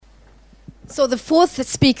So the fourth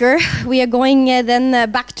speaker, we are going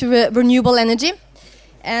then back to renewable energy.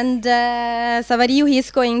 And Saverio, he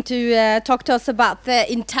is going to talk to us about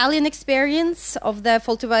the Italian experience of the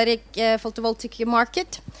photovoltaic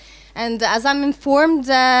market. And as I'm informed,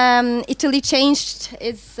 Italy changed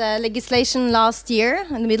its legislation last year,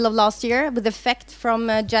 in the middle of last year, with effect from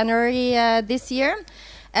January this year.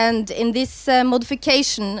 And in this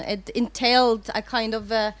modification, it entailed a kind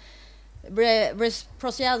of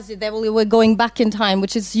reciprocity that we were going back in time,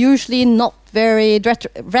 which is usually not very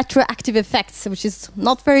retroactive effects, which is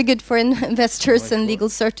not very good for investors and legal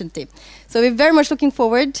certainty. So we're very much looking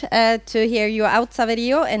forward to hear you out,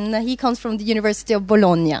 Saverio, and he comes from the University of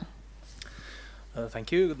Bologna.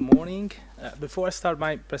 Thank you. Good morning. Before I start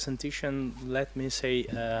my presentation, let me say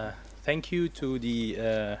thank you to the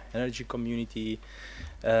energy community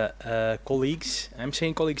colleagues. I'm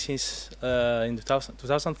saying colleagues since in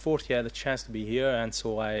 2014 I had a chance to be here, and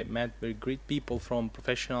so I met very great people from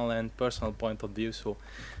professional and personal point of view, so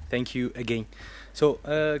thank you again. So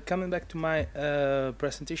coming back to my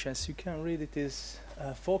presentation, as you can read, it is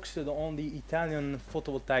focused on the Italian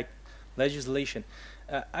photovoltaic legislation.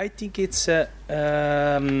 I think it's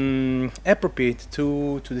appropriate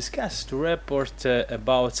to discuss, to report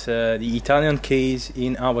about the Italian case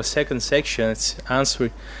in our second section. It's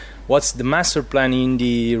answering what's the master plan in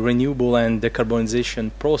the renewable and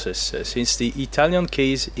decarbonization process. Since the Italian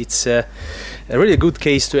case, it's a really good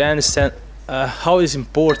case to understand how is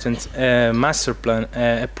important master plan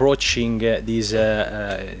approaching this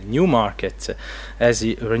new market as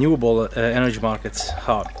the renewable energy markets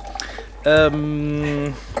are.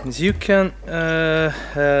 As you can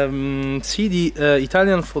see, the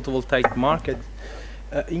Italian photovoltaic market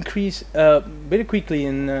increased very quickly.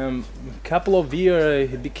 In a couple of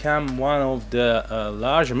years, it became one of the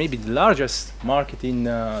larger, maybe the largest market in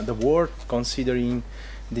the world, considering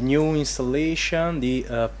the new installation, the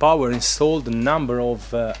power installed, the number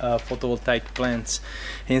of photovoltaic plants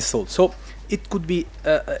installed. So it could be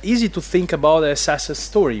easy to think about a success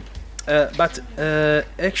story. But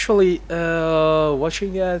actually,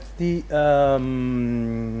 watching at the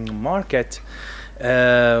market,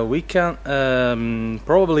 we can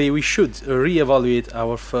we should reevaluate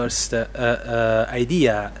our first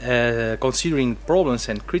idea, considering problems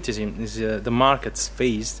and criticisms the markets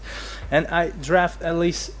faced. And I draft at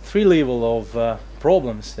least three levels of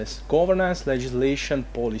problems: as governance, legislation,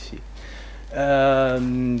 policy.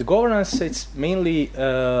 The governance, it's mainly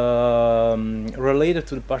related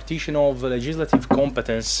to the partition of legislative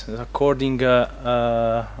competence according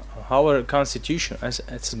our constitution, as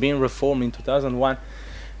it's been reformed in 2001.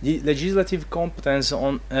 The legislative competence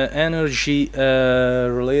on energy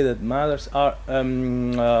related matters are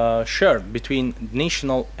shared between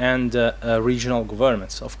national and regional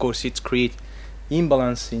governments. Of course, it creates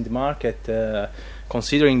imbalance in the market,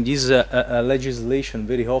 considering this legislation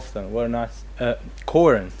very often were not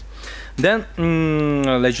coherent. Then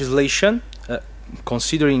legislation,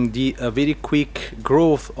 considering the very quick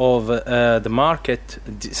growth of the market,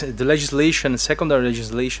 the legislation, secondary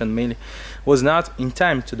legislation mainly, was not in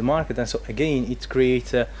time to the market, and so again it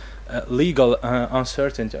creates legal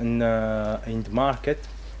uncertainty in the market.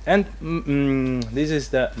 And this is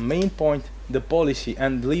the main point: the policy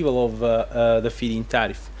and level of the feed-in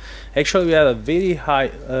tariff. Actually, we had a very high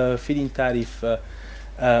feed-in tariff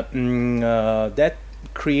that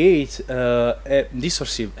creates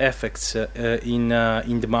distortive effects in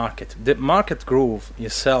the market. The market growth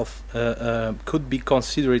itself could be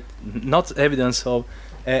considered not evidence of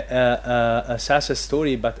a success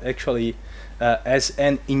story, but actually as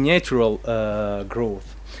an unnatural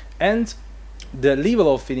growth. And the level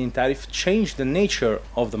of feed-in tariff changed the nature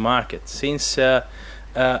of the market, since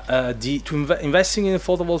investing in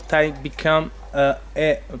photovoltaic become a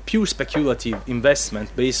pure speculative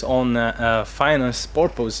investment based on finance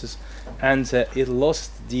purposes, and it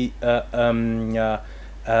lost the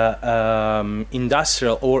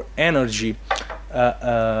industrial or energy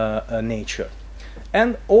nature.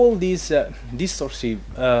 And all these distortive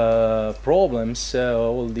problems,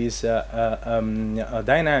 all these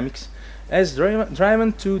dynamics, has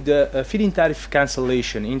driven to the feed-in tariff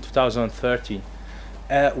cancellation in 2013,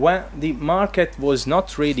 when the market was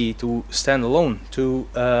not ready to stand alone, to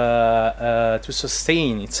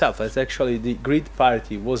sustain itself. As actually the grid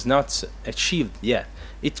parity was not achieved yet.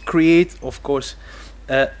 It created, of course,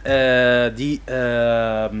 the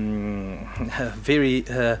very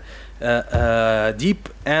deep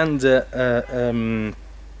and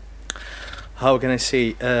how can I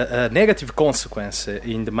say, negative consequence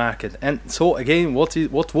in the market. And so again,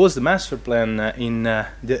 what was the master plan in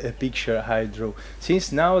the picture I drew?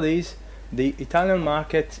 Since nowadays the Italian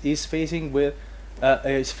market is facing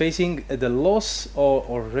the loss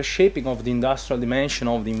or reshaping of the industrial dimension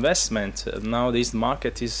of the investment. Nowadays, the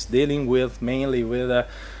market is dealing mainly with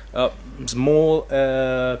small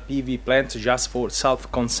PV plants just for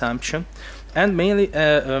self-consumption, and mainly,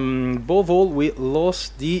 above all, we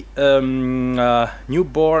lost the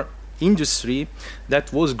newborn industry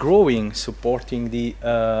that was growing, supporting the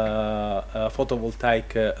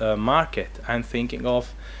photovoltaic market. I'm thinking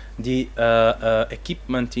of the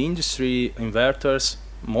equipment industry, inverters,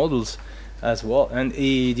 models as well, and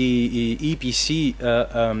the EPC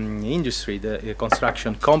industry, the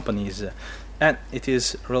construction companies. And it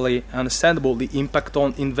is really understandable the impact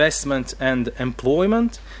on investment and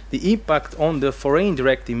employment, the impact on the foreign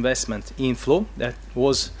direct investment inflow. That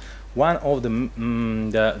was one of the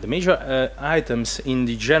major items in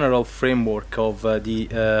the general framework of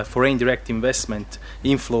the foreign direct investment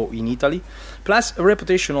inflow in Italy, plus a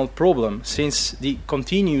reputational problem, since the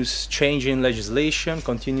continuous change in legislation,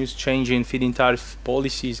 continuous change in feed-in tariff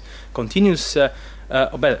policies, continuous the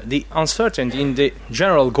uncertainty in the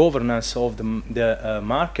general governance of the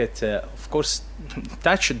market, of course,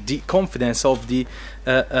 touched the confidence of the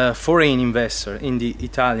foreign investor in the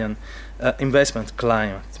Italian investment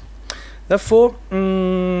climate. Therefore,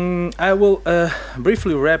 I will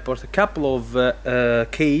briefly report a couple of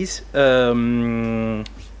cases about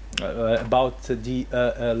the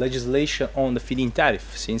legislation on the feed-in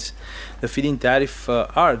tariff, since the feed-in tariff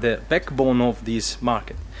are the backbone of this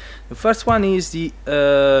market. The first one is the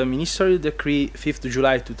Ministerial Decree 5th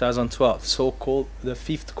July 2012, so-called the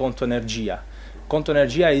Fifth Conto Energia. Conto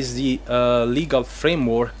Energia is the legal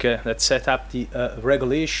framework that set up the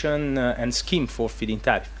regulation and scheme for feed-in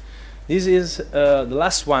tariff. This is the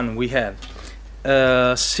last one we have.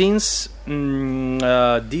 Since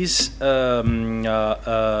this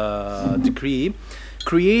decree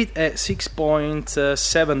create a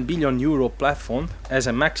 6.7 billion euro platform as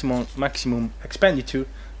a maximum expenditure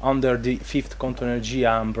under the Fifth Conto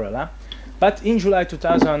Energia umbrella. But in July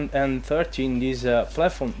 2013, this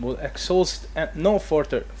platform will exhaust and no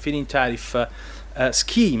further feed-in tariff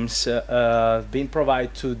schemes being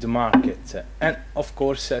provided to the market. And of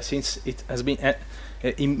course, since it has been an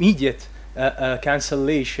immediate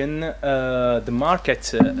cancellation, the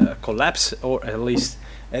market collapsed, or at least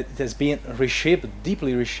it has been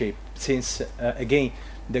deeply reshaped, since again,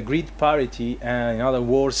 the grid parity, in other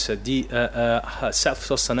words, the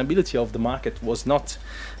self-sustainability of the market was not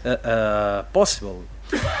possible.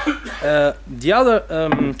 The other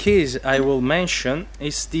case I will mention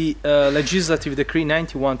is the Legislative Decree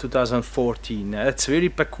 91/2014. It's very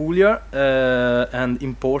peculiar and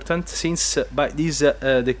important, since by this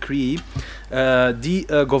decree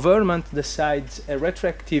the government decides a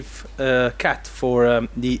retroactive cut for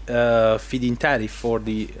the feed-in tariff for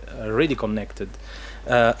the already connected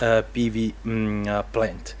PV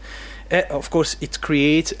plant. Of course, it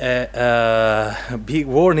creates a big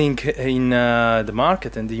warning in the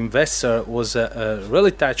market, and the investor was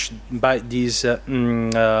really touched by this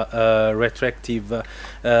retroactive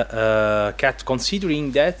cut,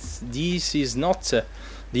 considering that this is not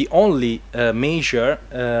the only measure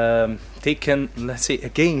taken, let's say,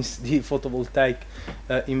 against the photovoltaic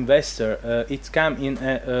investor. It comes in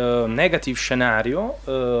a negative scenario,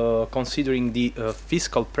 considering the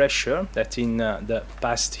fiscal pressure that in the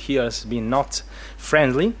past years has been not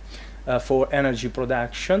friendly for energy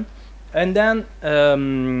production. And then,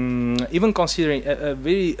 even considering a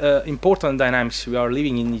very important dynamics we are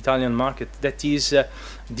living in the Italian market, that is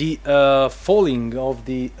the falling of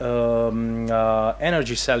the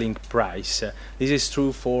energy selling price. This is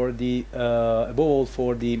true for the above all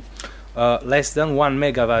for the less than 1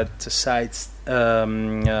 megawatt size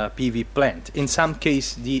PV plant. In some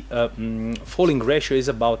case, the falling ratio is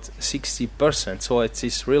about 60%. So it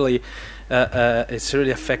is really it's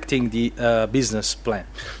really affecting the business plan.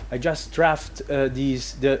 I just draft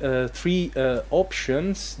the three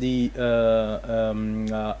options the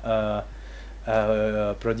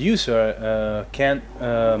producer can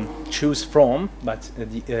choose from, but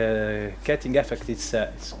the cutting effect is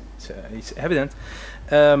evident.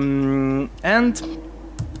 And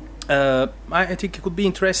I think it could be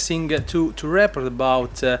interesting to report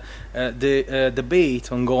about the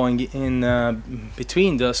debate ongoing in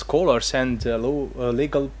between the scholars and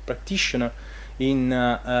legal practitioners in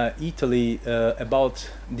Italy about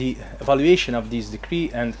the evaluation of this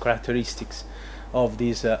decree and characteristics of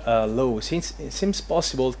this law. Since it seems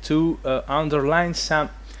possible to underline some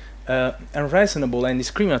unreasonable and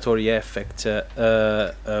discriminatory effects that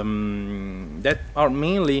are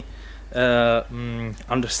mainly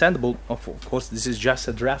understandable. Of course, this is just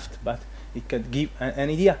a draft, but it can give an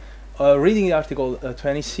idea Reading Article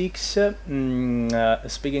 26,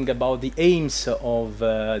 speaking about the aims of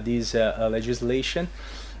this legislation,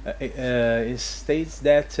 it states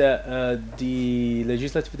that the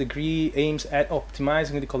legislative decree aims at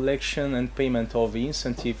optimizing the collection and payment of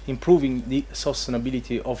incentive, improving the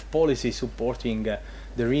sustainability of policy supporting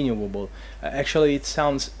the renewable. Actually, it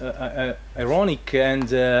sounds ironic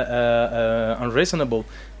and unreasonable,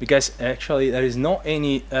 because actually there is not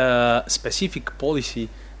any specific policy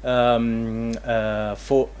for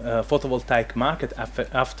photovoltaic market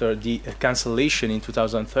after the cancellation in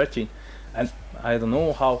 2013, and I don't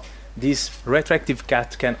know how this retroactive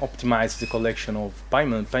cut can optimize the collection of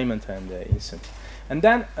payment and incentive. And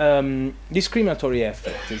then discriminatory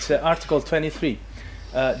effect. It's Article 23.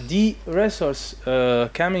 The resource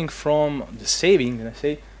coming from the saving, let's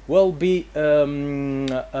say, will be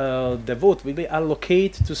the vote will be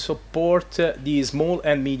allocated to support the small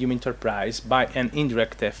and medium enterprise by an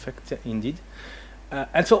indirect effect, indeed.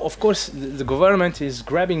 And so, of course, the government is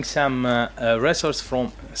grabbing some resource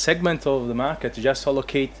from a segment of the market to just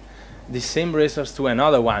allocate the same resource to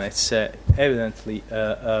another one. It's evidently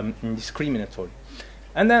discriminatory.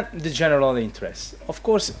 And then the general interest. Of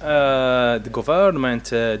course, the government,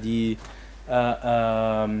 the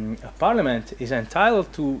Parliament is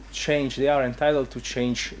entitled to change. They are entitled to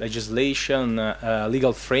change legislation,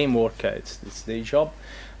 legal framework. It's their job.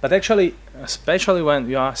 But actually, especially when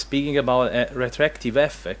we are speaking about a retroactive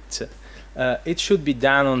effect, it should be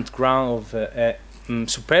done on the ground of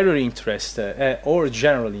superior interest or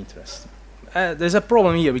general interest. There's a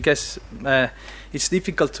problem here, because it's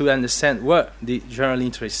difficult to understand what the general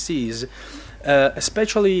interest is,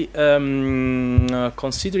 especially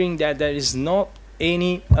considering that there is not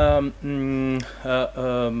any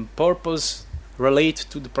purpose related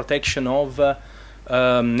to the protection of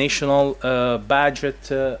national budget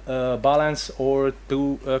balance or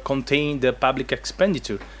to contain the public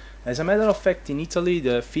expenditure. As a matter of fact, in Italy,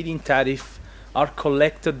 the feed-in tariff are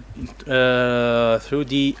collected through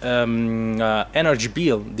the energy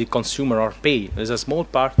bill the consumer are paid. There's a small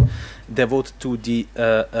part devoted to the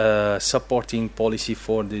supporting policy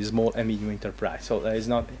for the small and medium enterprise. So there is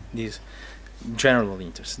not this general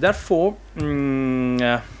interest. Therefore,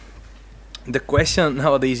 the question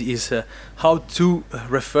nowadays is how to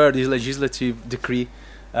refer this legislative decree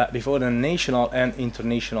before the national and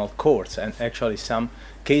international courts, and actually some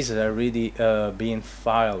cases are already being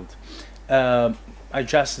filed. I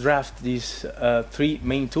just draft these three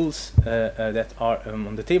main tools that are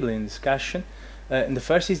on the table in discussion. And the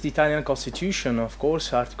first is the Italian Constitution, of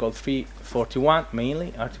course, Article 341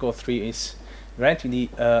 mainly. Article 3 is granting the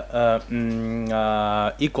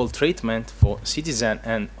equal treatment for citizens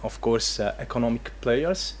and, of course, economic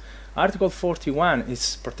players. Article 41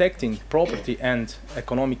 is protecting property and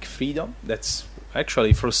economic freedom. That's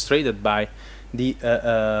actually frustrated by the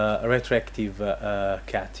retroactive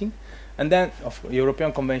cutting. And then, of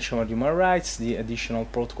European Convention on Human Rights, the additional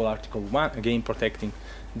protocol, Article 1, again protecting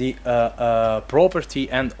the property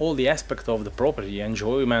and all the aspects of the property,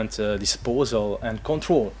 enjoyment, disposal, and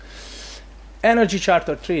control. Energy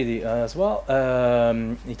Charter Treaty as well.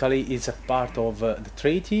 Italy is a part of the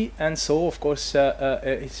treaty, and so, of course,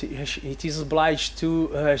 it is obliged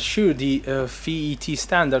to assure the FET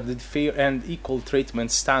standard, the fair and equal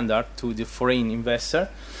treatment standard to the foreign investor.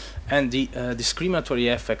 And the discriminatory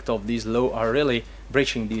effect of this law are really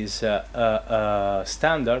breaching this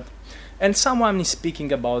standard. And someone is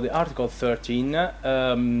speaking about the Article 13.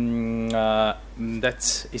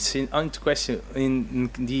 That is into question in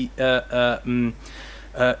the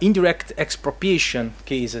indirect expropriation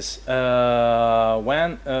cases,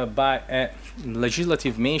 when by a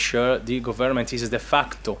legislative measure the government is de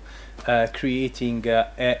facto creating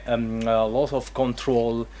a lot of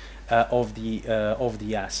control of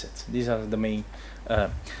the assets. These are the main. I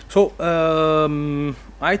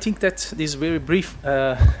think that this very brief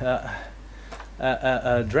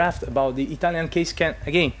draft about the Italian case can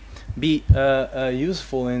again be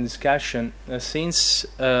useful in discussion, since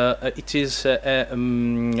it is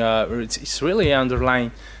it's really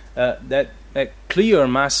underlying that a clear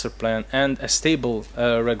master plan and a stable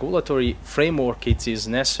regulatory framework it is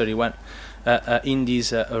necessary when in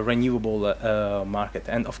this renewable market,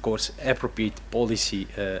 and of course appropriate policy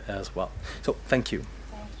as well. So thank you.